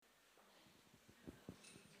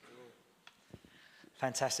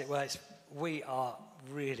Fantastic. Well, we're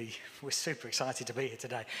super excited to be here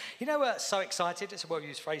today. You know, we're so excited. It's a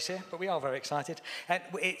well-used phrase here, but we are very excited. And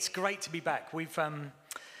it's great to be back. We've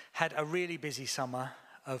had a really busy summer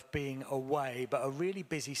of being away, but a really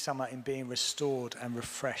busy summer in being restored and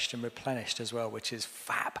refreshed and replenished as well, which is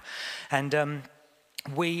fab. And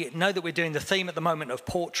we know that we're doing the theme at the moment of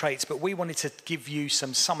portraits, but we wanted to give you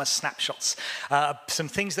some summer snapshots, some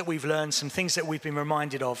things that we've learned, some things that we've been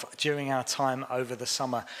reminded of during our time over the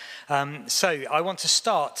summer. So I want to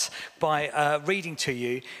start by reading to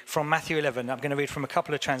you from Matthew 11. I'm going to read from a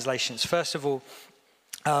couple of translations. First of all,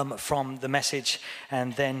 from the Message,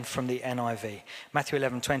 and then from the NIV. Matthew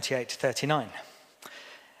 11, 28 to 39.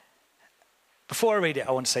 Before I read it,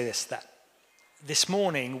 I want to say that this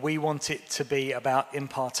morning, we want it to be about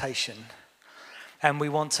impartation, and we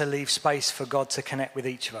want to leave space for God to connect with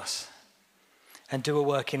each of us and do a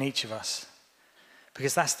work in each of us,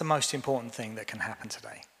 because that's the most important thing that can happen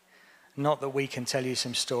today. Not that we can tell you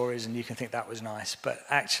some stories and you can think that was nice, but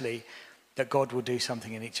actually that God will do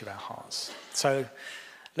something in each of our hearts. So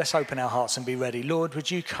let's open our hearts and be ready. Lord, would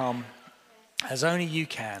you come as only you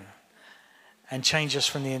can and change us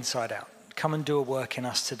from the inside out? Come and do a work in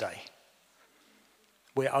us today.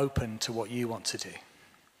 We're open to what you want to do.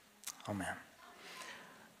 Amen.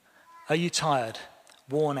 Are you tired,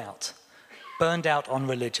 worn out, burned out on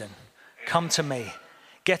religion? Come to me.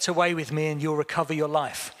 Get away with me and you'll recover your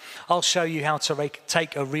life. I'll show you how to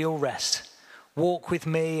take a real rest. Walk with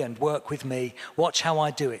me and work with me. Watch how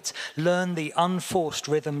I do it. Learn the unforced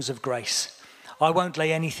rhythms of grace. I won't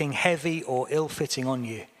lay anything heavy or ill-fitting on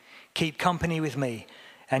you. Keep company with me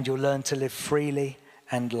and you'll learn to live freely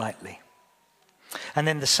and lightly. And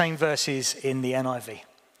then the same verses in the NIV.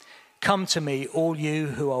 Come to me, all you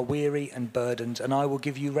who are weary and burdened, and I will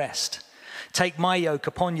give you rest. Take my yoke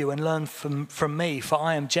upon you and learn from me, for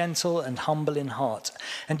I am gentle and humble in heart,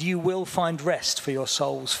 and you will find rest for your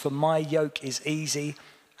souls, for my yoke is easy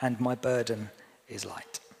and my burden is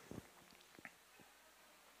light.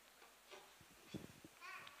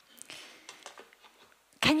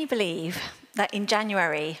 Can you believe that in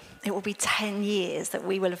January, it will be 10 years that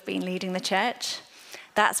we will have been leading the church?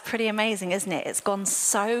 That's pretty amazing, isn't it? It's gone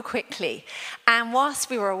so quickly. And whilst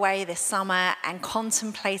we were away this summer and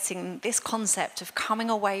contemplating this concept of coming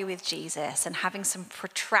away with Jesus and having some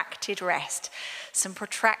protracted rest, some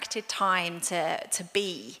protracted time to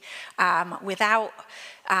be without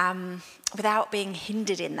being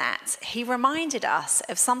hindered in that, he reminded us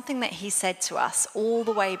of something that he said to us all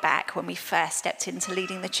the way back when we first stepped into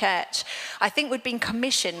leading the church. I think we'd been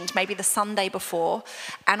commissioned maybe the Sunday before,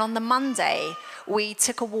 and on the Monday, we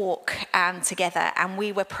took a walk together and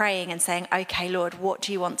we were praying and saying, okay, Lord, what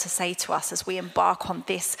do you want to say to us as we embark on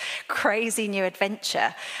this crazy new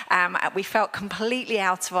adventure? We felt completely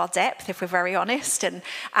out of our depth, if we're very honest. And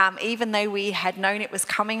even though we had known it was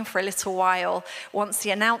coming for a little while, once the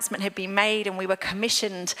announcement had been made and we were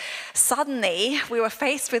commissioned, suddenly we were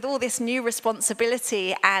faced with all this new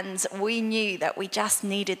responsibility, and we knew that we just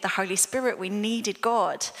needed the Holy Spirit. We needed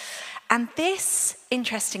God. And this,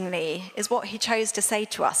 interestingly, is what he chose to say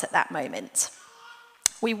to us at that moment.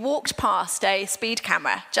 We walked past a speed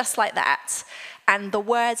camera, just like that, and the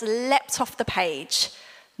words leapt off the page: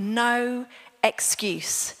 no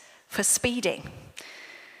excuse for speeding.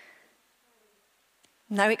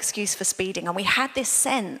 No excuse for speeding. And we had this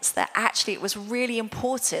sense that actually it was really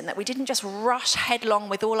important that we didn't just rush headlong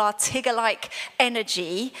with all our Tigger-like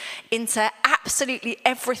energy into absolutely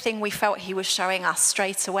everything we felt he was showing us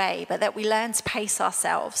straight away, but that we learned to pace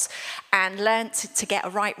ourselves and learned to get a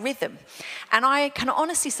right rhythm. And I can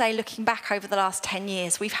honestly say, looking back over the last 10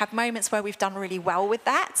 years, we've had moments where we've done really well with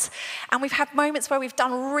that, and we've had moments where we've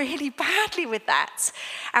done really badly with that.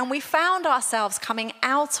 And we found ourselves coming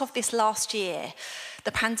out of this last year.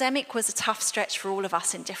 The pandemic was a tough stretch for all of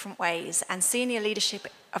us in different ways, and senior leadership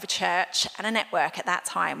of a church and a network at that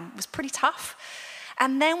time was pretty tough.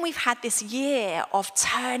 And then we've had this year of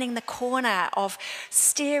turning the corner, of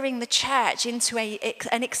steering the church into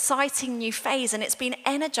an exciting new phase, and it's been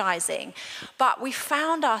energizing. But we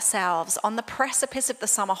found ourselves on the precipice of the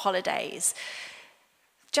summer holidays,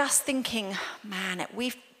 just thinking, man,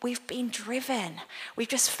 we've been driven. We've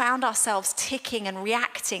just found ourselves ticking and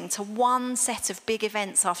reacting to one set of big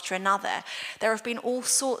events after another. There have been all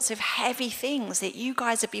sorts of heavy things that you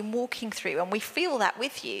guys have been walking through, and we feel that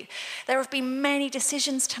with you. There have been many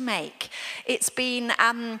decisions to make. It's been,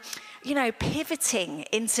 pivoting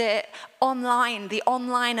into online, the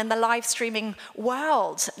online and the live streaming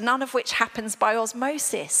world, none of which happens by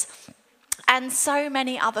osmosis. And so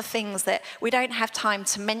many other things that we don't have time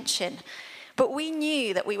to mention. But we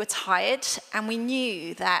knew that we were tired, and we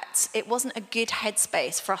knew that it wasn't a good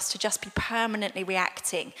headspace for us to just be permanently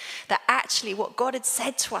reacting. That actually what God had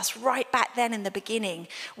said to us right back then in the beginning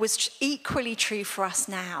was equally true for us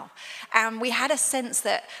now. And we had a sense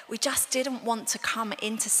that we just didn't want to come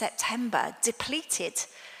into September depleted.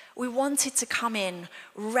 We wanted to come in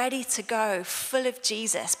ready to go, full of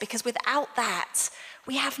Jesus, because without that,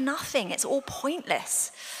 we have nothing. It's all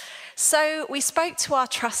pointless. So we spoke to our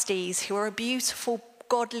trustees, who are a beautiful,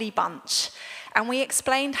 godly bunch, and we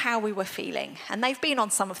explained how we were feeling. And they've been on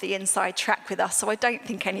some of the inside track with us, so I don't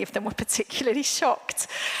think any of them were particularly shocked.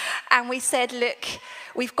 And we said, look,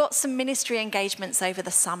 we've got some ministry engagements over the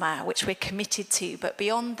summer, which we're committed to, but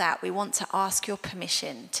beyond that, we want to ask your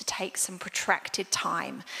permission to take some protracted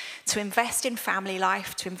time to invest in family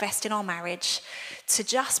life, to invest in our marriage, to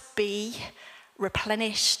just be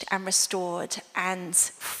replenished and restored and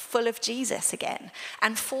full of Jesus again.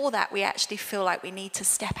 And for that, we actually feel like we need to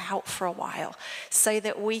step out for a while so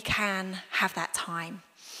that we can have that time.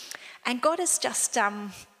 And God has just,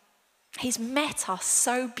 He's met us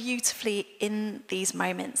so beautifully in these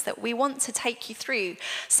moments that we want to take you through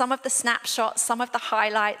some of the snapshots, some of the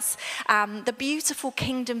highlights, the beautiful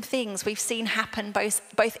kingdom things we've seen happen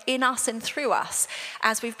both in us and through us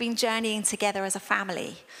as we've been journeying together as a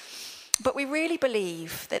family. But we really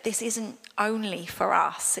believe that this isn't only for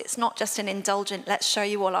us. It's not just an indulgent, let's show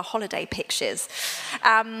you all our holiday pictures.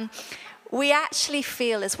 We actually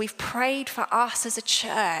feel, as we've prayed for us as a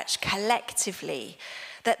church collectively,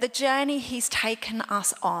 that the journey He's taken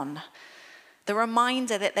us on, the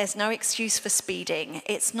reminder that there's no excuse for speeding,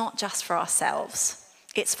 it's not just for ourselves.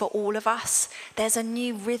 It's for all of us. There's a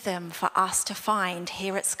new rhythm for us to find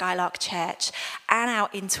here at Skylark Church and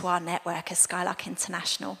out into our network as Skylark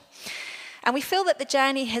International. And we feel that the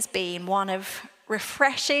journey has been one of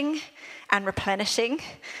refreshing and replenishing.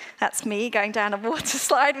 That's me going down a water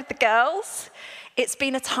slide with the girls. It's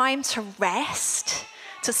been a time to rest,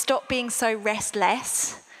 to stop being so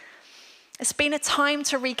restless. It's been a time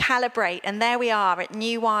to recalibrate, and there we are at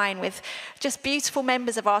New Wine with just beautiful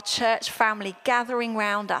members of our church family gathering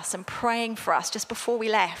around us and praying for us just before we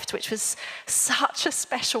left, which was such a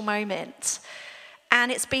special moment.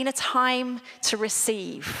 And it's been a time to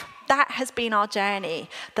receive. That has been our journey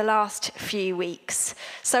the last few weeks.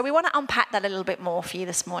 So we want to unpack that a little bit more for you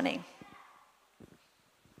this morning.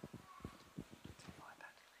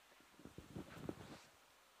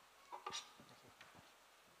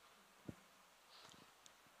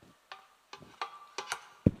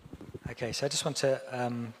 Okay, so I just want to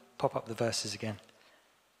pop up the verses again.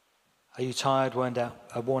 Are you tired, worn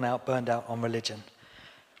out, burned out on religion?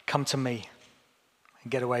 Come to me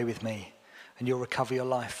and get away with me, and you'll recover your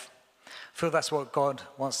life. I feel that's what God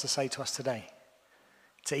wants to say to us today,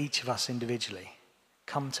 to each of us individually.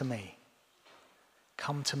 Come to me.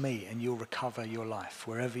 Come to me and you'll recover your life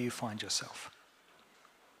wherever you find yourself.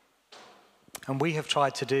 And we have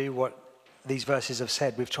tried to do what these verses have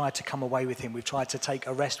said. We've tried to come away with Him. We've tried to take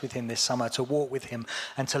a rest with Him this summer, to walk with Him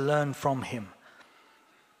and to learn from Him.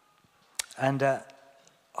 And I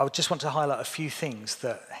just want to highlight a few things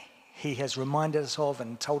that He has reminded us of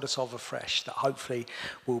and told us of afresh that hopefully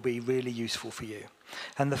will be really useful for you.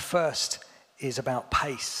 And the first is about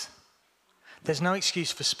pace. There's no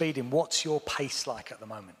excuse for speeding. What's your pace like at the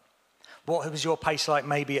moment? What was your pace like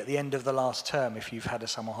maybe at the end of the last term if you've had a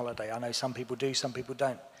summer holiday? I know some people do, some people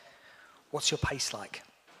don't. What's your pace like?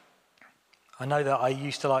 I know that I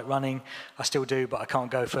used to like running. I still do, but I can't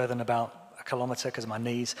go further than about a kilometre because of my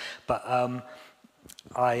knees. But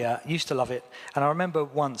I used to love it. And I remember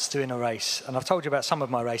once doing a race, and I've told you about some of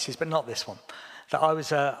my races, but not this one, that I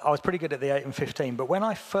was pretty good at the 8 and 15. But when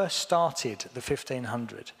I first started the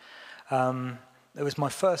 1500, it was my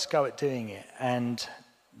first go at doing it. And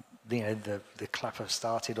the clapper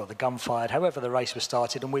started or the gun fired, however the race was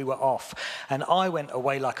started, and we were off. And I went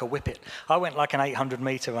away like a whippet. I went like an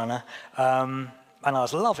 800-metre runner. And I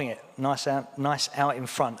was loving it, nice out in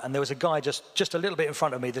front. And there was a guy just a little bit in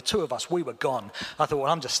front of me. The two of us, we were gone. I thought,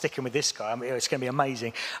 well, I'm just sticking with this guy. I mean, it's going to be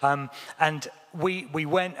amazing. And we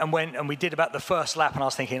went and we did about the first lap. And I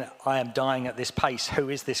was thinking, I am dying at this pace. Who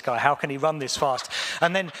is this guy? How can he run this fast?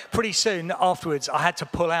 And then pretty soon afterwards, I had to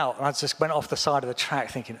pull out. And I just went off the side of the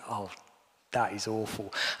track thinking, oh, that is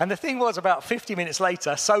awful. And the thing was, about 50 minutes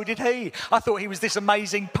later, so did he. I thought he was this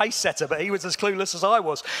amazing pace setter, but he was as clueless as I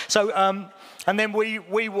was. So, and then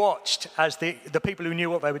we watched as the people who knew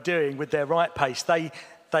what they were doing with their right pace, they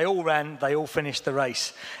all ran, they all finished the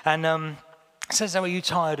race. And it says, are you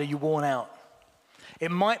tired? Are you worn out? It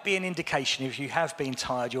might be an indication if you have been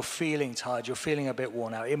tired, you're feeling a bit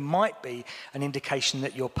worn out. It might be an indication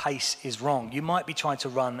that your pace is wrong. You might be trying to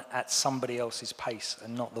run at somebody else's pace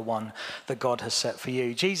and not the one that God has set for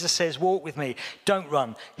you. Jesus says, walk with me, don't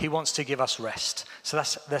run. He wants to give us rest. So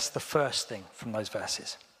that's the first thing from those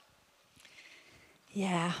verses.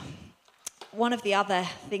 Yeah. One of the other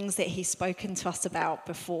things that he's spoken to us about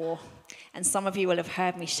before, and some of you will have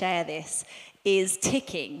heard me share this, is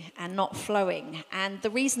ticking and not flowing. And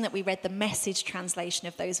the reason that we read the Message translation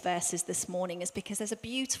of those verses this morning is because there's a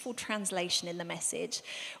beautiful translation in the Message,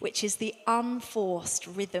 which is the unforced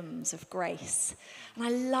rhythms of grace. And I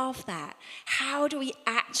love that. How do we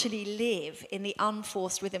actually live in the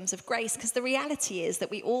unforced rhythms of grace? Because the reality is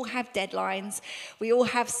that we all have deadlines. We all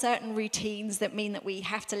have certain routines that mean that we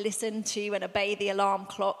have to listen to and obey the alarm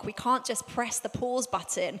clock. We can't just press the pause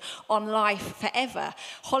button on life forever.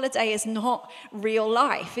 Holiday is not real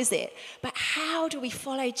life, is it? But how do we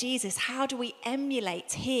follow Jesus? How do we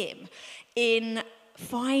emulate him in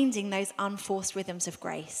finding those unforced rhythms of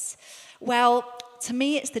grace? Well, to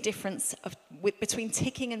me, it's the difference between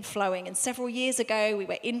ticking and flowing. And several years ago, we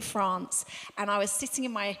were in France, and I was sitting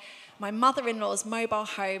in my mother-in-law's mobile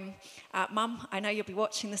home. Mum, I know you'll be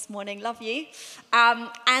watching this morning. Love you.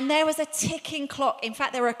 And there was a ticking clock. In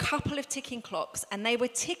fact, there were a couple of ticking clocks, and they were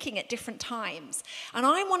ticking at different times. And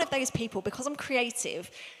I'm one of those people, because I'm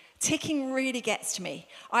creative, ticking really gets to me.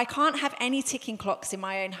 I can't have any ticking clocks in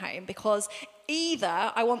my own home, because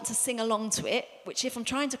either I want to sing along to it, which if I'm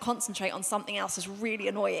trying to concentrate on something else is really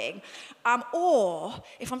annoying, or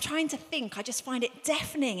if I'm trying to think, I just find it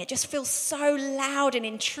deafening. It just feels so loud and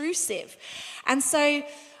intrusive. And so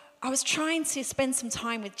I was trying to spend some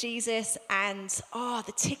time with Jesus, and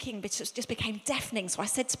the ticking just became deafening. So I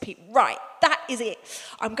said to Pete, right, that is it.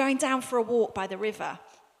 I'm going down for a walk by the river.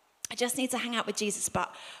 I just need to hang out with Jesus,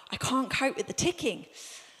 but I can't cope with the ticking.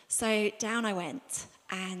 So down I went,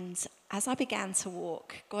 and as I began to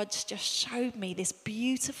walk, God just showed me this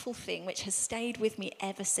beautiful thing which has stayed with me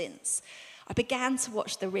ever since. I began to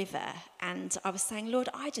watch the river, and I was saying, Lord,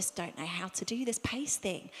 I just don't know how to do this pace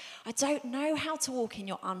thing. I don't know how to walk in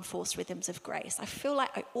your unforced rhythms of grace. I feel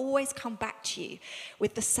like I always come back to you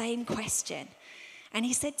with the same question. And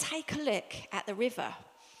he said, take a look at the river.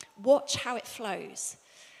 Watch how it flows.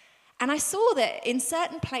 And I saw that in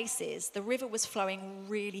certain places, the river was flowing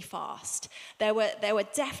really fast. There were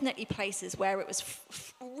definitely places where it was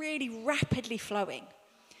really rapidly flowing.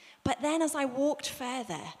 But then as I walked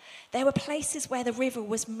further, there were places where the river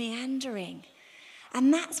was meandering.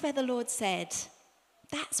 And that's where the Lord said,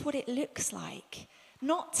 that's what it looks like.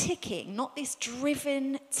 Not ticking, not this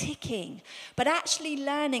driven ticking, but actually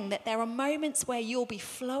learning that there are moments where you'll be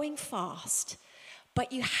flowing fast,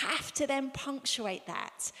 but you have to then punctuate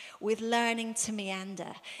that with learning to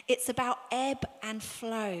meander. It's about ebb and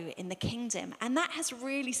flow in the kingdom. And that has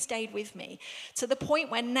really stayed with me to the point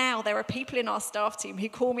where now there are people in our staff team who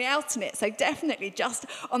call me out on it. So definitely just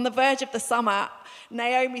on the verge of the summer,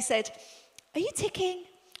 Naomi said, are you ticking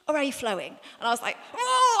or are you flowing? And I was like,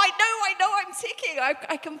 I know I'm ticking.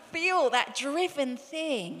 I can feel that driven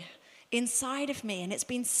thing inside of me. And it's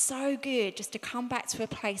been so good just to come back to a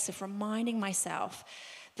place of reminding myself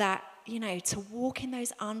that, to walk in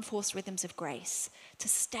those unforced rhythms of grace, to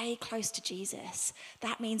stay close to Jesus.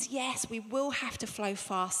 That means, yes, we will have to flow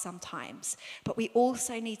fast sometimes, but we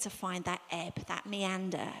also need to find that ebb, that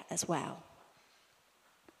meander as well.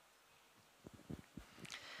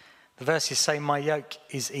 The verses say, my yoke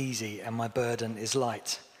is easy and my burden is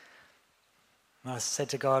light. And I said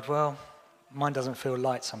to God, well, mine doesn't feel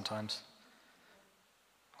light sometimes.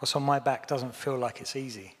 What's on my back doesn't feel like it's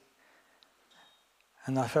easy.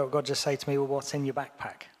 And I felt God just say to me, well, what's in your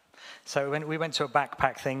backpack? So we went to a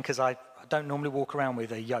backpack thing, because I don't normally walk around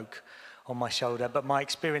with a yoke on my shoulder, but my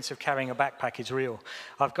experience of carrying a backpack is real.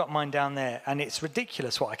 I've got mine down there, and it's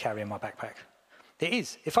ridiculous what I carry in my backpack. It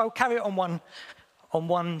is. If I carry it on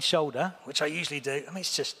one shoulder, which I usually do,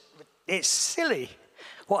 it's silly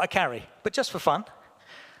what I carry, but just for fun.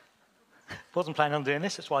 Wasn't planning on doing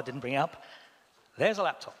this, that's why I didn't bring it up. There's a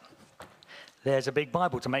laptop. There's a big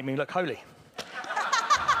Bible to make me look holy.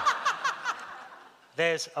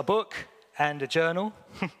 There's a book and a journal.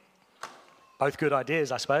 Both good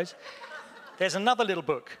ideas, I suppose. There's another little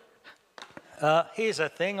book. Here's a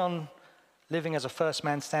thing on living as a first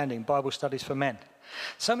man standing, Bible studies for men.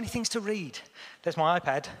 So many things to read. There's my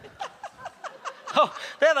iPad. Oh,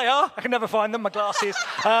 there they are. I can never find them, my glasses.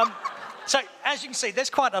 So as you can see, there's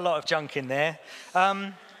quite a lot of junk in there.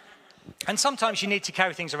 And sometimes you need to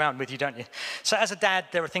carry things around with you, don't you? So as a dad,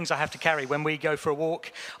 there are things I have to carry. When we go for a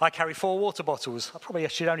walk, I carry 4 water bottles. I probably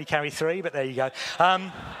should only carry 3, but there you go.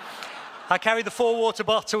 I carry the 4 water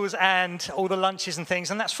bottles and all the lunches and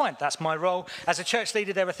things, and that's fine. That's my role. As a church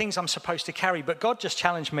leader, there are things I'm supposed to carry, but God just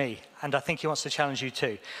challenged me, and I think he wants to challenge you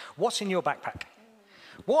too. What's in your backpack?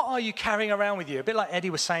 What are you carrying around with you? A bit like Eddie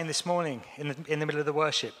was saying this morning in the middle of the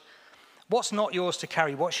worship. What's not yours to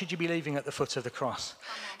carry? What should you be leaving at the foot of the cross?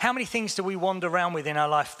 How many things do we wander around with in our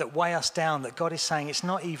life that weigh us down, that God is saying it's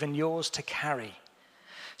not even yours to carry?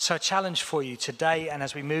 So a challenge for you today, and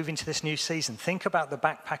as we move into this new season, think about the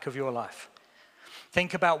backpack of your life.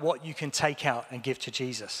 Think about what you can take out and give to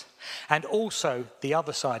Jesus. And also, the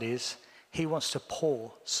other side is, he wants to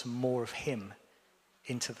pour some more of him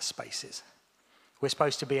into the spaces. We're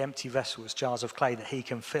supposed to be empty vessels, jars of clay that he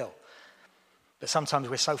can fill. But sometimes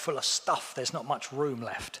we're so full of stuff, there's not much room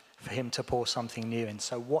left for him to pour something new in.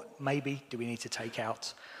 So what maybe do we need to take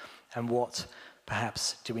out? And what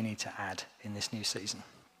perhaps do we need to add in this new season?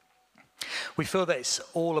 We feel that it's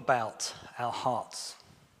all about our hearts.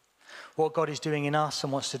 What God is doing in us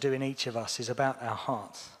and wants to do in each of us is about our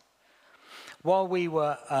hearts. While we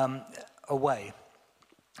were away,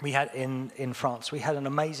 we had in France, we had an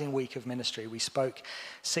amazing week of ministry. We spoke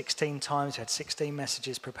 16 times, we had 16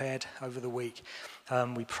 messages prepared over the week.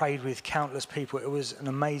 We prayed with countless people. It was an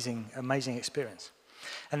amazing, amazing experience.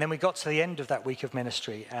 And then we got to the end of that week of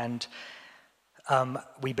ministry, and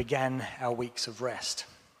we began our weeks of rest.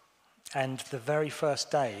 And the very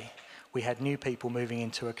first day, we had new people moving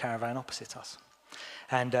into a caravan opposite us.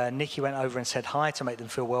 And Nikki went over and said hi to make them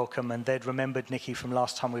feel welcome, and they'd remembered Nikki from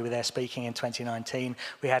last time we were there speaking in 2019.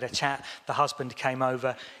 We had a chat, the husband came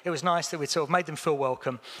over. It was nice that we'd sort of made them feel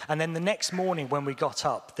welcome. And then the next morning when we got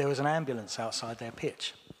up, there was an ambulance outside their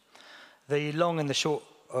pitch. The long and the short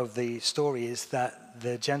of the story is that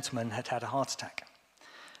the gentleman had had a heart attack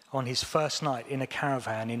on his first night in a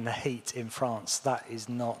caravan in the heat in France. That is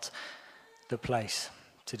not the place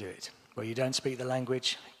to do it. Where you don't speak the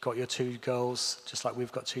language, got your 2 girls, just like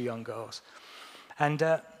we've got 2 young girls. And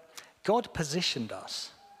God positioned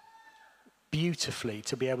us beautifully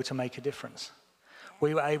to be able to make a difference.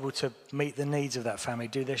 We were able to meet the needs of that family,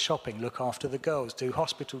 do their shopping, look after the girls, do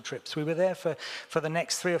hospital trips. We were there for the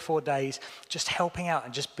next 3 or 4 days, just helping out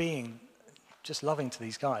and just loving to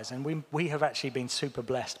these guys. And we have actually been super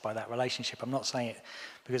blessed by that relationship. I'm not saying it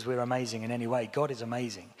because we're amazing in any way. God is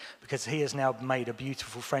amazing because he has now made a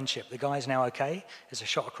beautiful friendship. The guy's now okay. There's a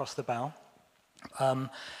shot across the bow.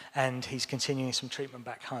 And he's continuing some treatment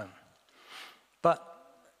back home. But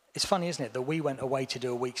it's funny, isn't it, that we went away to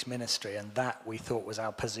do a week's ministry, and that we thought was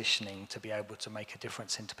our positioning to be able to make a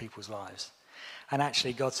difference into people's lives. And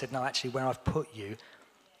actually God said, no, actually where I've put you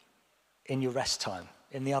in your rest time,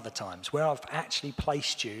 in the other times, where I've actually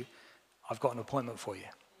placed you, I've got an appointment for you.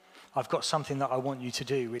 I've got something that I want you to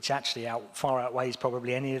do, which actually far outweighs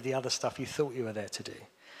probably any of the other stuff you thought you were there to do.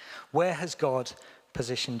 Where has God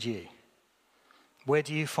positioned you? Where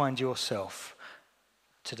do you find yourself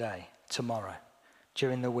today, tomorrow,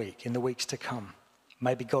 during the week, in the weeks to come?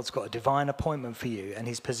 Maybe God's got a divine appointment for you and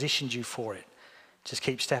he's positioned you for it. Just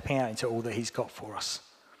keep stepping out into all that he's got for us.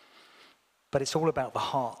 But it's all about the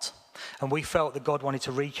heart. And we felt that God wanted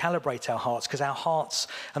to recalibrate our hearts, because our hearts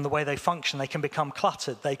and the way they function, they can become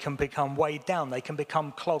cluttered, they can become weighed down, they can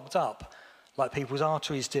become clogged up like people's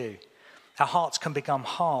arteries do. Our hearts can become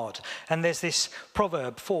hard. And there's this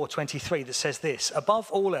Proverb 4:23 that says this: above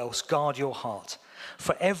all else, guard your heart,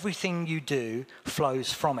 for everything you do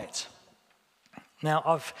flows from it. Now,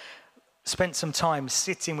 I've spent some time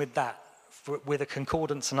sitting with that, with a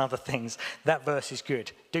concordance and other things. That verse is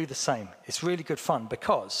good. Do the same. It's really good fun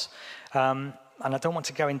because, and I don't want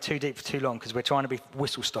to go in too deep for too long because we're trying to be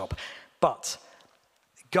whistle stop, but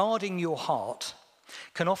guarding your heart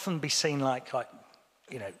can often be seen like,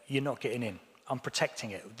 you know, you're not getting in. I'm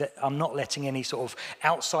protecting it. I'm not letting any sort of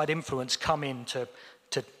outside influence come in to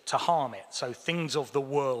harm it. So things of the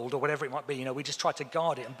world or whatever it might be, you know, we just try to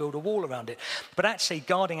guard it and build a wall around it. But actually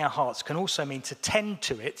guarding our hearts can also mean to tend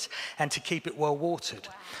to it and to keep it well watered,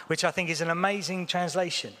 which I think is an amazing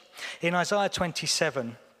translation. In Isaiah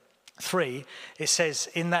 27:3, it says,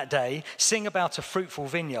 in that day, sing about a fruitful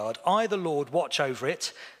vineyard. I, the Lord, watch over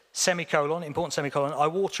it, semicolon, important semicolon, I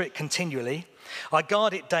water it continually. I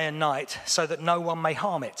guard it day and night so that no one may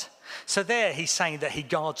harm it. So there he's saying that he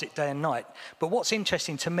guards it day and night. But what's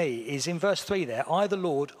interesting to me is in verse 3 there, I, the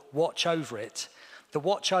Lord, watch over it. The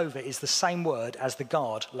watch over is the same word as the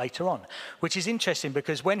guard later on, which is interesting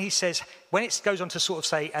because when it goes on to sort of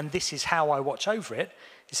say, and this is how I watch over it,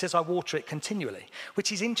 it says I water it continually,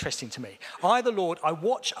 which is interesting to me. I, the Lord, I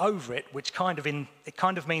watch over it, which kind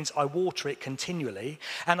of means I water it continually,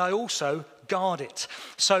 and I also guard it.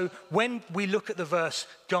 So when we look at the verse,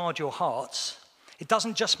 guard your hearts, It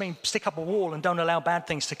doesn't just mean stick up a wall and don't allow bad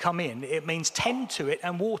things to come in. It means tend to it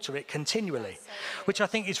and water it continually, which I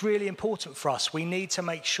think is really important for us. We need to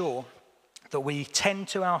make sure that we tend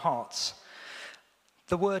to our hearts.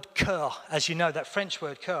 The word cœur, as you know, that French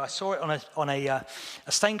word cœur, I saw it on a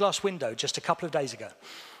stained glass window just a couple of days ago.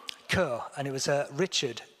 Cœur, and it was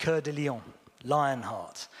Richard Cœur de Lion,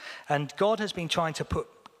 Lionheart. And God has been trying to put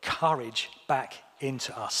courage back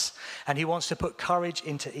into us. And he wants to put courage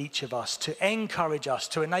into each of us, to encourage us,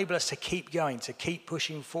 to enable us to keep going, to keep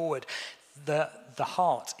pushing forward. The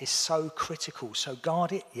heart is so critical. So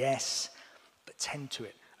guard it, yes, but tend to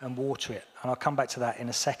it and water it. And I'll come back to that in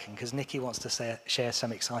a second because Nikki wants to share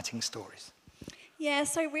some exciting stories. Yeah,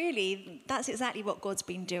 so really, that's exactly what God's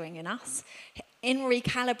been doing in us. In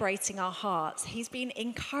recalibrating our hearts, he's been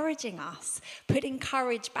encouraging us, putting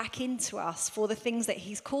courage back into us for the things that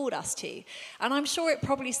he's called us to. And I'm sure it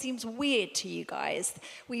probably seems weird to you guys.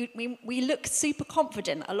 We look super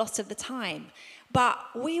confident a lot of the time. But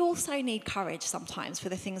we also need courage sometimes for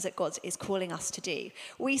the things that God is calling us to do.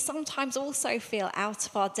 We sometimes also feel out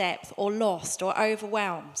of our depth or lost or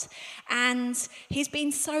overwhelmed. And he's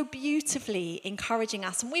been so beautifully encouraging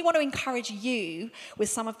us. And we want to encourage you with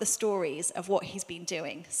some of the stories of what he's been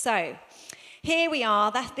doing. So here we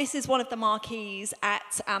are. This is one of the marquees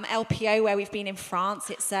at LPO where we've been in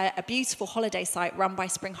France. It's a beautiful holiday site run by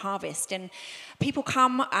Spring Harvest. And people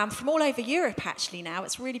come from all over Europe, actually, now.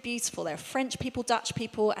 It's really beautiful. There are French people, Dutch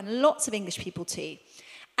people, and lots of English people too.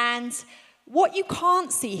 And what you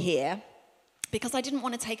can't see here, because I didn't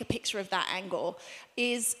want to take a picture of that angle,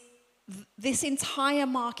 is this entire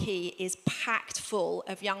marquee is packed full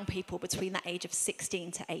of young people between the age of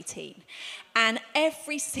 16 to 18. And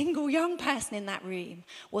every single young person in that room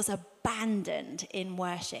was abandoned in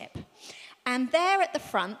worship. And there at the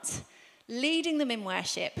front, leading them in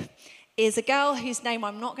worship, is a girl whose name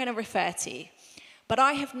I'm not going to refer to. But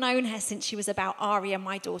I have known her since she was about Aria,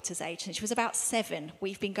 my daughter's age. Since she was about 7,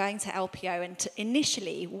 we've been going to LPO. And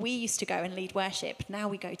initially, we used to go and lead worship. Now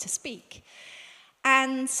we go to speak.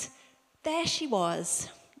 And there she was,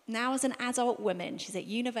 now as an adult woman, she's at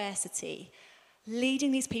university,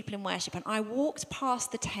 leading these people in worship. And I walked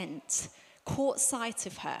past the tent, caught sight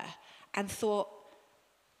of her, and thought,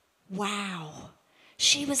 wow,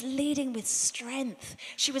 she was leading with strength.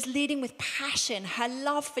 She was leading with passion. Her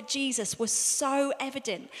love for Jesus was so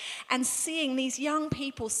evident. And seeing these young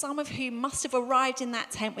people, some of whom must have arrived in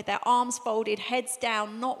that tent with their arms folded, heads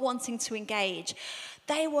down, not wanting to engage,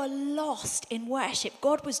 they were lost in worship.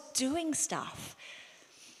 God was doing stuff.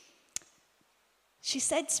 She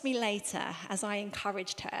said to me later, as I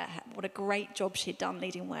encouraged her, what a great job she'd done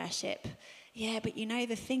leading worship. Yeah, but you know,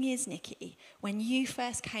 the thing is, Nikki, when you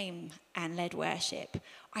first came and led worship,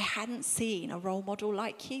 I hadn't seen a role model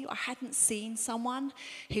like you. I hadn't seen someone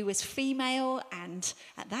who was female, and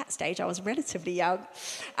at that stage I was relatively young,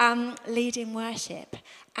 leading worship.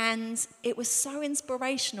 And it was so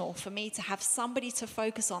inspirational for me to have somebody to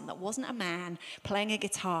focus on that wasn't a man playing a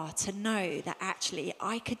guitar, to know that actually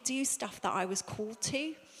I could do stuff that I was called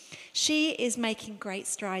to. She is making great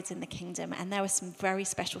strides in the kingdom, and there were some very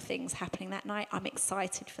special things happening that night. I'm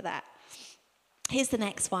excited for that. Here's the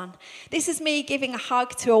next one. This is me giving a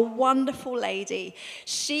hug to a wonderful lady.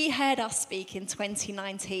 She heard us speak in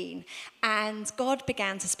 2019, and God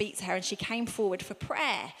began to speak to her, and she came forward for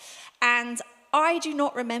prayer. And I do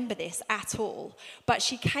not remember this at all, but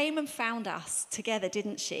she came and found us together,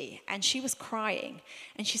 didn't she? And she was crying.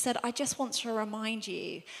 And she said, I just want to remind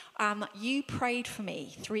you, you prayed for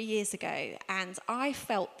me 3 years ago, and I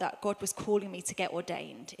felt that God was calling me to get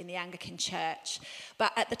ordained in the Anglican Church.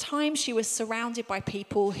 But at the time, she was surrounded by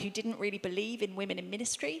people who didn't really believe in women in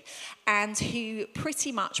ministry, and who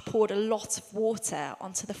pretty much poured a lot of water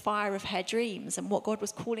onto the fire of her dreams and what God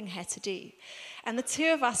was calling her to do. And the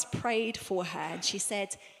two of us prayed for her, and she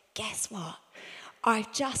said, guess what?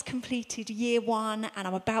 I've just completed year 1, and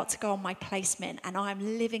I'm about to go on my placement, and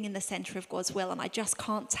I'm living in the center of God's will, and I just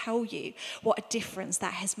can't tell you what a difference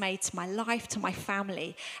that has made to my life, to my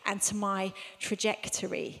family, and to my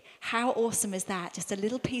trajectory. How awesome is that? Just a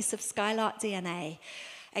little piece of Skylark DNA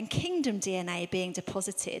and Kingdom DNA being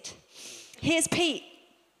deposited. Here's Pete,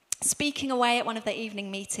 speaking away at one of the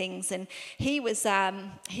evening meetings, and he was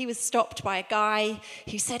stopped by a guy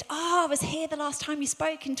who said, I was here the last time you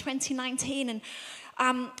spoke in 2019, and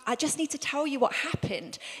I just need to tell you what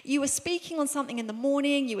happened. You were speaking on something in the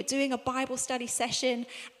morning, you were doing a Bible study session,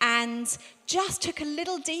 and just took a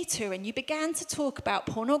little detour, and you began to talk about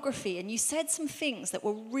pornography, and you said some things that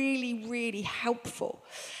were really, really helpful.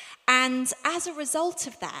 And as a result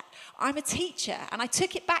of that, I'm a teacher, and I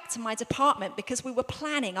took it back to my department because we were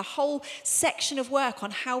planning a whole section of work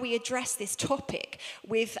on how we address this topic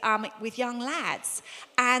with young lads.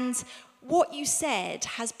 And what you said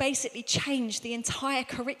has basically changed the entire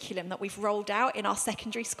curriculum that we've rolled out in our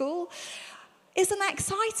secondary school. Isn't that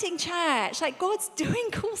exciting, church? Like, God's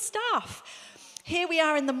doing cool stuff. Here we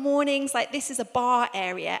are in the mornings, like this is a bar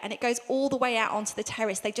area, and it goes all the way out onto the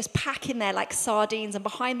terrace. They just pack in there like sardines, and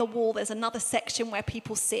behind the wall there's another section where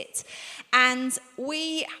people sit. And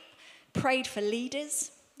we prayed for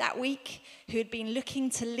leaders that week who had been looking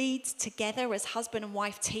to lead together as husband and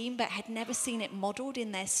wife team but had never seen it modelled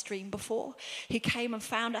in their stream before, who came and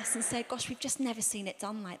found us and said, gosh, we've just never seen it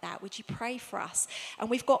done like that. Would you pray for us? And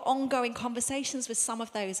we've got ongoing conversations with some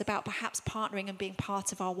of those about perhaps partnering and being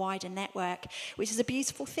part of our wider network, which is a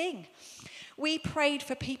beautiful thing. We prayed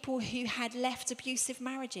for people who had left abusive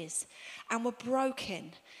marriages and were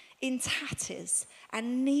broken, in tatters,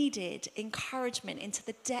 and needed encouragement into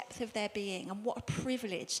the depth of their being. And what a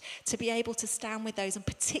privilege to be able to stand with those, and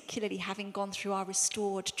particularly having gone through our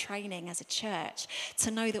restored training as a church,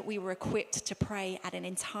 to know that we were equipped to pray at an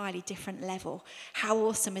entirely different level. How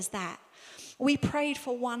awesome is that? We prayed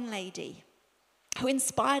for one lady who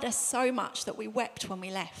inspired us so much that we wept when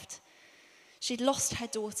we left. She'd lost her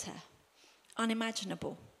daughter.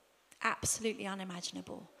 Unimaginable. Absolutely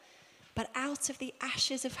unimaginable. But out of the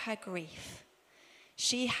ashes of her grief,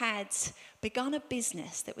 she had begun a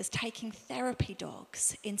business that was taking therapy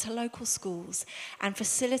dogs into local schools and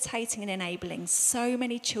facilitating and enabling so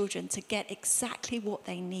many children to get exactly what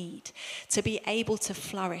they need to be able to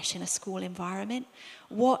flourish in a school environment.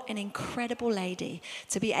 What an incredible lady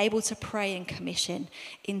to be able to pray and commission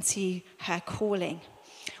into her calling.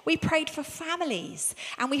 We prayed for families,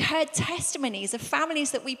 and we heard testimonies of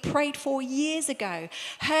families that we prayed for years ago.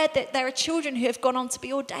 Heard that there are children who have gone on to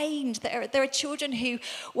be ordained. There are children who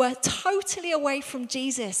were totally away from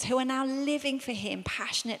Jesus who are now living for him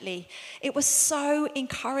passionately. It was so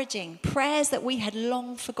encouraging. Prayers that we had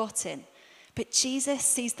long forgotten. But Jesus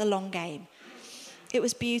sees the long game. It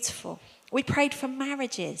was beautiful. We prayed for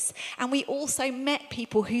marriages, and we also met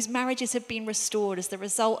people whose marriages have been restored as the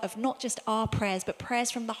result of not just our prayers, but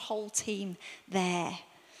prayers from the whole team there.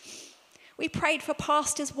 We prayed for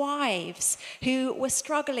pastors' wives who were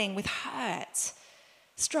struggling with hurt,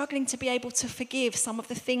 struggling to be able to forgive some of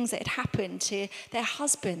the things that had happened to their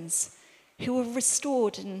husbands, who were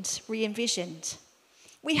restored and re-envisioned.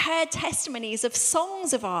 We heard testimonies of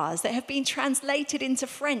songs of ours that have been translated into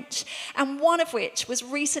French, and one of which was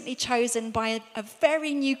recently chosen by a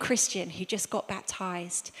very new Christian who just got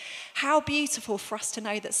baptized. How beautiful for us to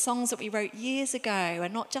know that songs that we wrote years ago are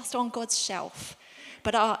not just on God's shelf,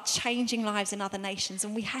 but are changing lives in other nations,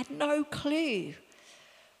 and we had no clue.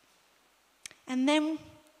 And then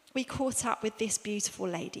we caught up with this beautiful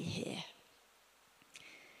lady here.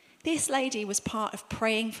 This lady was part of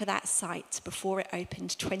praying for that site before it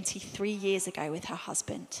opened 23 years ago with her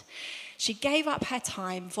husband. She gave up her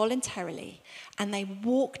time voluntarily, and they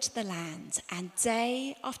walked the land, and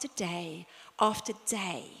day after day after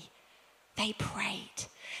day, they prayed.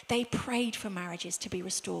 They prayed for marriages to be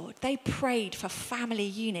restored. They prayed for family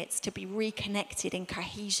units to be reconnected in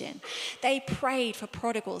cohesion. They prayed for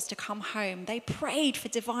prodigals to come home. They prayed for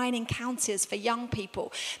divine encounters for young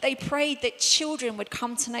people. They prayed that children would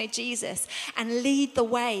come to know Jesus and lead the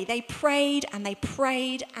way. They prayed and they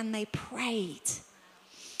prayed and they prayed.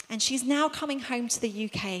 And she's now coming home to the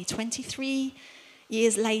UK 23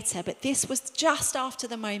 years later, but this was just after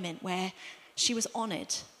the moment where she was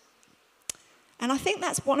honoured. And I think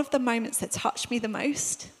that's one of the moments that touched me the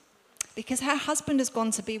most, because her husband has gone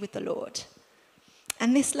to be with the Lord.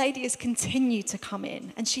 And this lady has continued to come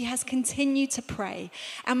in, and she has continued to pray.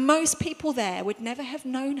 And most people there would never have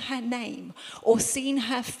known her name or seen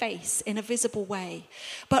her face in a visible way.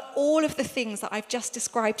 But all of the things that I've just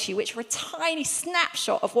described to you, which were a tiny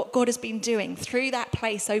snapshot of what God has been doing through that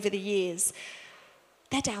place over the years,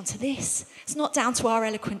 they're down to this. It's not down to our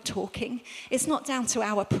eloquent talking. It's not down to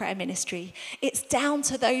our prayer ministry. It's down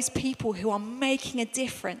to those people who are making a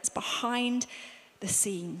difference behind the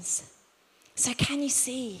scenes. So can you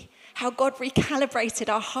see how God recalibrated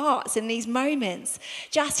our hearts in these moments?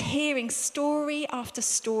 Just hearing story after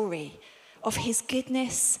story of his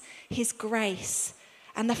goodness, his grace,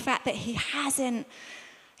 and the fact that he hasn't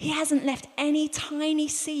left any tiny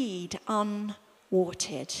seed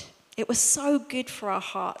unwatered. It was so good for our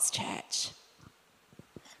hearts, church.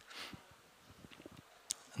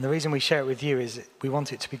 And the reason we share it with you is we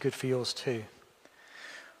want it to be good for yours too.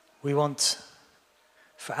 We want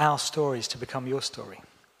for our stories to become your story.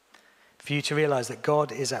 For you to realize that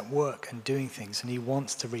God is at work and doing things, and he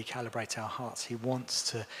wants to recalibrate our hearts.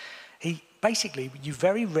 Basically, you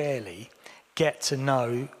very rarely get to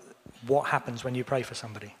know what happens when you pray for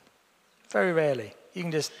somebody. Very rarely. You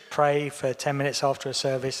can just pray for 10 minutes after a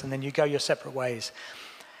service and then you go your separate ways.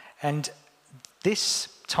 And this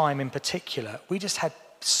time in particular, we just had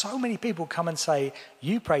so many people come and say,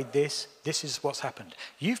 you prayed this is what's happened.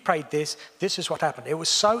 You've prayed this is what happened. It was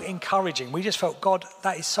so encouraging. We just felt, God,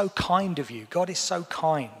 that is so kind of you. God is so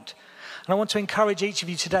kind. And I want to encourage each of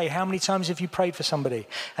you today, how many times have you prayed for somebody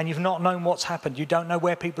and you've not known what's happened? You don't know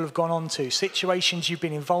where people have gone on to, situations you've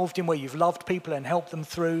been involved in where you've loved people and helped them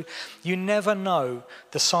through. You never know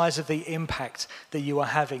the size of the impact that you are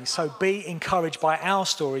having. So be encouraged by our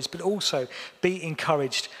stories, but also be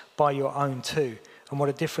encouraged by your own too, and what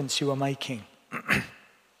a difference you are making.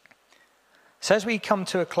 So as we come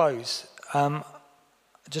to a close, I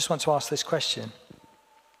just want to ask this question.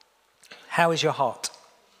 How is your heart?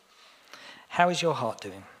 How is your heart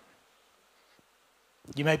doing?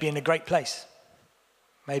 You may be in a great place,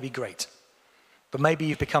 maybe great, but maybe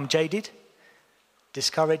you've become jaded,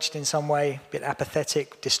 discouraged in some way, a bit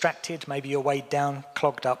apathetic, distracted, maybe you're weighed down,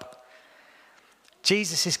 clogged up.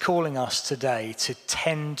 Jesus is calling us today to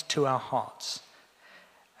tend to our hearts,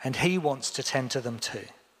 and he wants to tend to them too.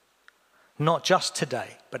 Not just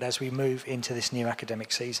today, but as we move into this new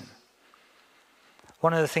academic season.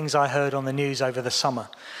 One of the things I heard on the news over the summer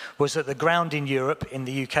was that the ground in Europe, in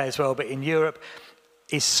the UK as well, but in Europe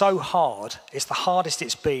is so hard, it's the hardest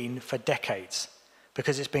it's been for decades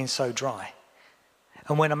because it's been so dry.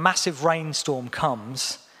 And when a massive rainstorm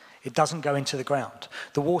comes, it doesn't go into the ground.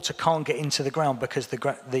 The water can't get into the ground because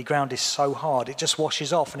the ground is so hard. It just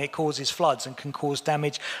washes off and it causes floods and can cause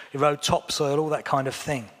damage, erode topsoil, all that kind of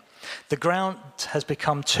thing. The ground has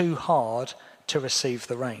become too hard to receive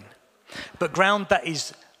the rain. But ground that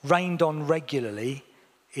is rained on regularly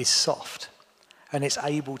is soft and it's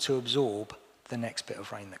able to absorb the next bit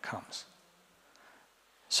of rain that comes.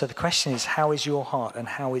 So the question is, how is your heart and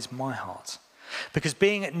how is my heart? Because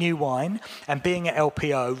being at New Wine and being at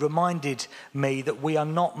LPO reminded me that we are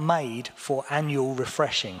not made for annual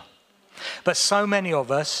refreshing. But so many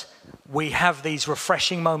of us, we have these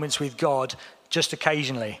refreshing moments with God just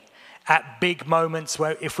occasionally. At big moments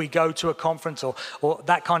where if we go to a conference or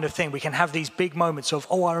that kind of thing, we can have these big moments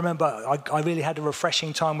of, I remember I really had a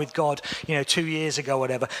refreshing time with God, 2 years ago,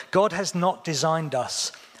 whatever. God has not designed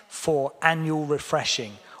us for annual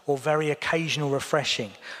refreshing or very occasional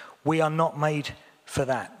refreshing. We are not made for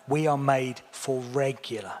that. We are made for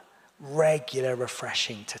regular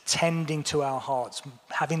refreshing, to tending to our hearts,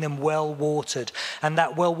 having them well watered. And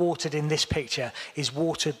that well watered in this picture is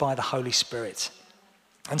watered by the Holy Spirit.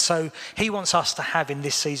 And so he wants us to have in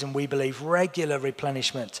this season, we believe, regular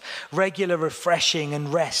replenishment, regular refreshing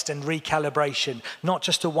and rest and recalibration, not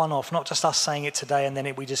just a one-off, not just us saying it today and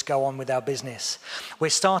then we just go on with our business. We're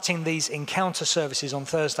starting these encounter services on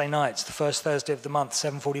Thursday nights, the first Thursday of the month,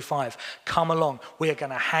 7:45. Come along. We are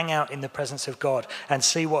going to hang out in the presence of God and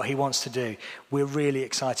see what he wants to do. We're really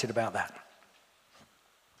excited about that.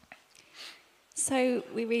 So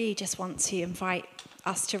we really just want to invite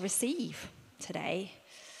us to receive today.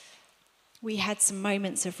 We had some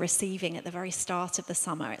moments of receiving at the very start of the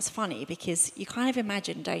summer. It's funny because you kind of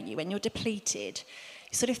imagine, don't you, when you're depleted,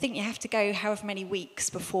 you sort of think you have to go however many weeks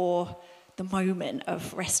before the moment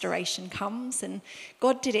of restoration comes. And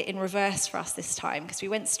God did it in reverse for us this time because we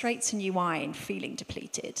went straight to New Wine feeling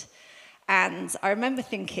depleted. And I remember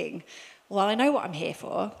thinking, well, I know what I'm here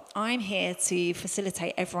for. I'm here to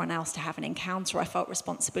facilitate everyone else to have an encounter. I felt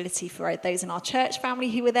responsibility for those in our church family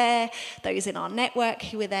who were there, those in our network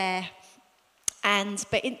who were there.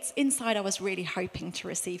 But inside I was really hoping to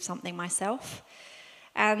receive something myself.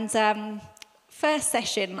 And first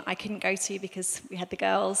session I couldn't go to because we had the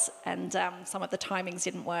girls and some of the timings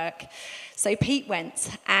didn't work. So Pete went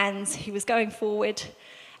and he was going forward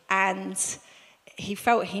and he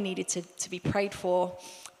felt he needed to be prayed for.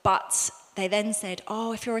 But they then said,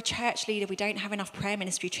 if you're a church leader, we don't have enough prayer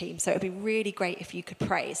ministry team, so it would be really great if you could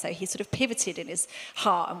pray. So he sort of pivoted in his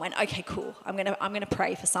heart and went, okay, cool, I'm gonna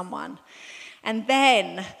pray for someone. And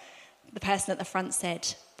then the person at the front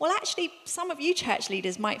said, well, actually, some of you church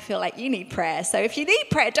leaders might feel like you need prayer. So if you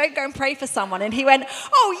need prayer, don't go and pray for someone. And he went,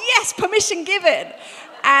 oh, yes, permission given.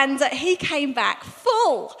 And he came back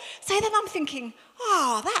full. So then I'm thinking,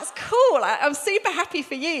 that's cool. I'm super happy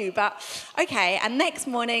for you. But okay, and next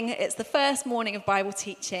morning, it's the first morning of Bible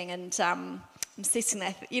teaching. And I'm sitting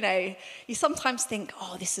there, you sometimes think,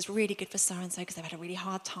 this is really good for so-and-so because they've had a really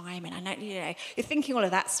hard time. And I know, you're thinking all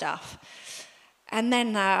of that stuff. And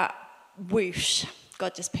then, whoosh,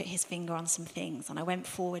 God just put his finger on some things. And I went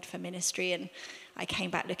forward for ministry, and I came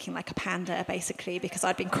back looking like a panda, basically, because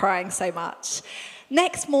I'd been crying so much.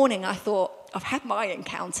 Next morning, I thought, I've had my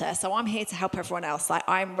encounter, so I'm here to help everyone else. Like,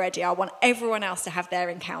 I'm ready. I want everyone else to have their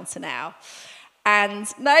encounter now. And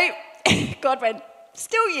no, God went,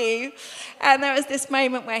 still you. And there was this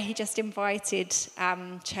moment where he just invited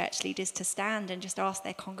church leaders to stand and just asked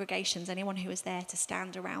their congregations, anyone who was there, to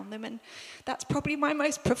stand around them. And that's probably my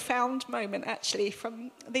most profound moment, actually,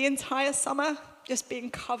 from the entire summer, just being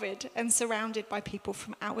covered and surrounded by people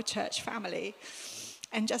from our church family,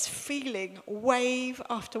 and just feeling wave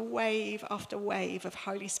after wave after wave of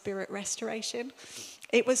Holy Spirit restoration.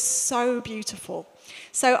 It was so beautiful.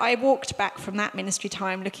 So I walked back from that ministry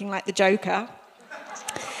time looking like the Joker.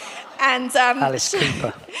 And Alice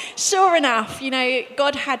Cooper. Sure enough,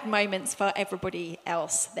 God had moments for everybody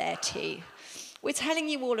else there too. We're telling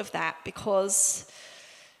you all of that because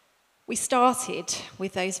we started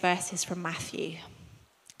with those verses from Matthew.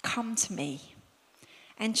 Come to me.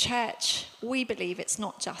 And church, we believe it's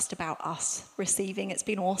not just about us receiving. It's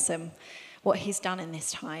been awesome what he's done in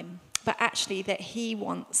this time. But actually that he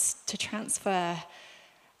wants to transfer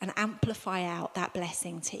and amplify out that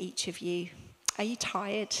blessing to each of you. Are you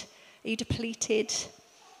tired? Are you depleted?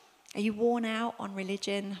 Are you worn out on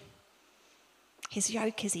religion? His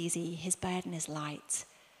yoke is easy. His burden is light.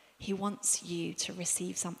 He wants you to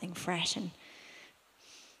receive something fresh. And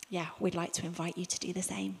yeah, we'd like to invite you to do the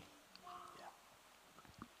same.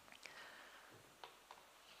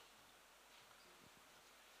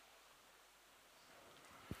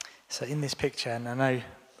 So in this picture, and I know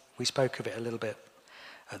we spoke of it a little bit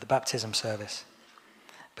at the baptism service,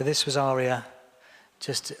 but this was Aria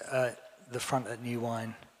just at the front at New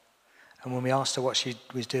Wine. And when we asked her what she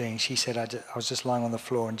was doing, she said, I was just lying on the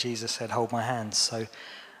floor and Jesus said, hold my hands. So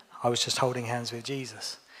I was just holding hands with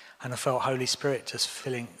Jesus. And I felt Holy Spirit just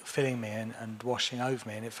filling me and washing over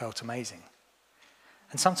me, and it felt amazing.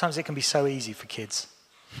 And sometimes it can be so easy for kids.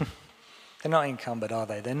 They're not encumbered, are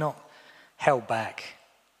they? They're not held back.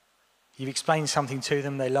 You've explained something to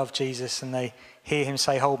them, they love Jesus, and they hear him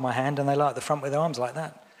say, hold my hand, and they lie at the front with their arms like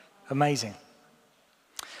that. Amazing.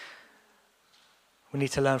 We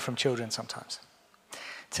need to learn from children sometimes.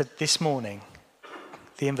 So this morning,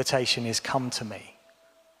 the invitation is, come to me,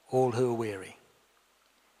 all who are weary.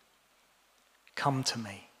 Come to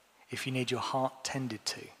me if you need your heart tended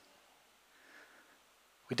to.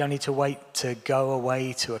 We don't need to wait to go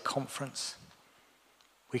away to a conference.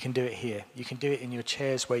 We can do it here. You can do it in your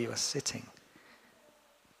chairs where you are sitting.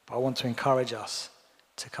 But I want to encourage us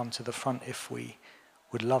to come to the front if we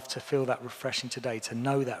would love to feel that refreshing today, to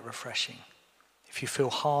know that refreshing. If you feel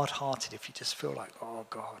hard-hearted, if you just feel like, oh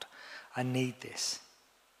God, I need this.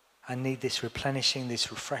 I need this replenishing,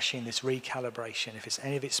 this refreshing, this recalibration. If it's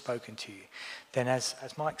any of it spoken to you, then as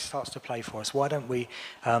Mike starts to play for us, why don't we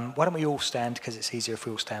all stand? Because it's easier if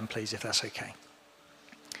we all stand, please, if that's okay.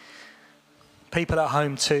 People at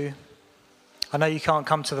home too, I know you can't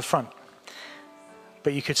come to the front,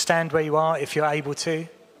 but you could stand where you are if you're able to,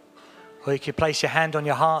 or you could place your hand on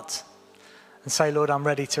your heart and say, Lord, I'm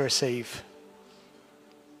ready to receive.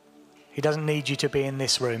 He doesn't need you to be in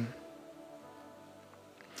this room.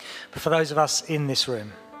 But for those of us in this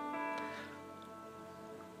room,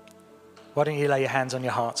 why don't you lay your hands on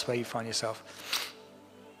your hearts where you find yourself?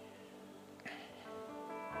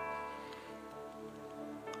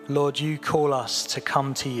 Lord, you call us to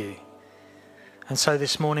come to you. And so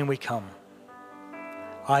this morning we come.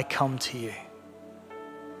 I come to you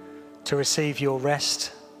to receive your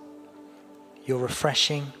rest, your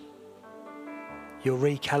refreshing, your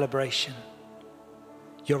recalibration,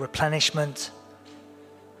 your replenishment,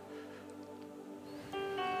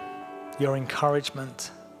 your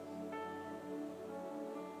encouragement.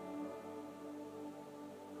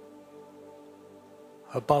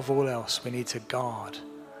 Above all else, we need to guard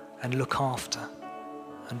and look after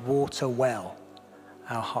and water well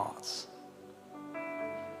our hearts.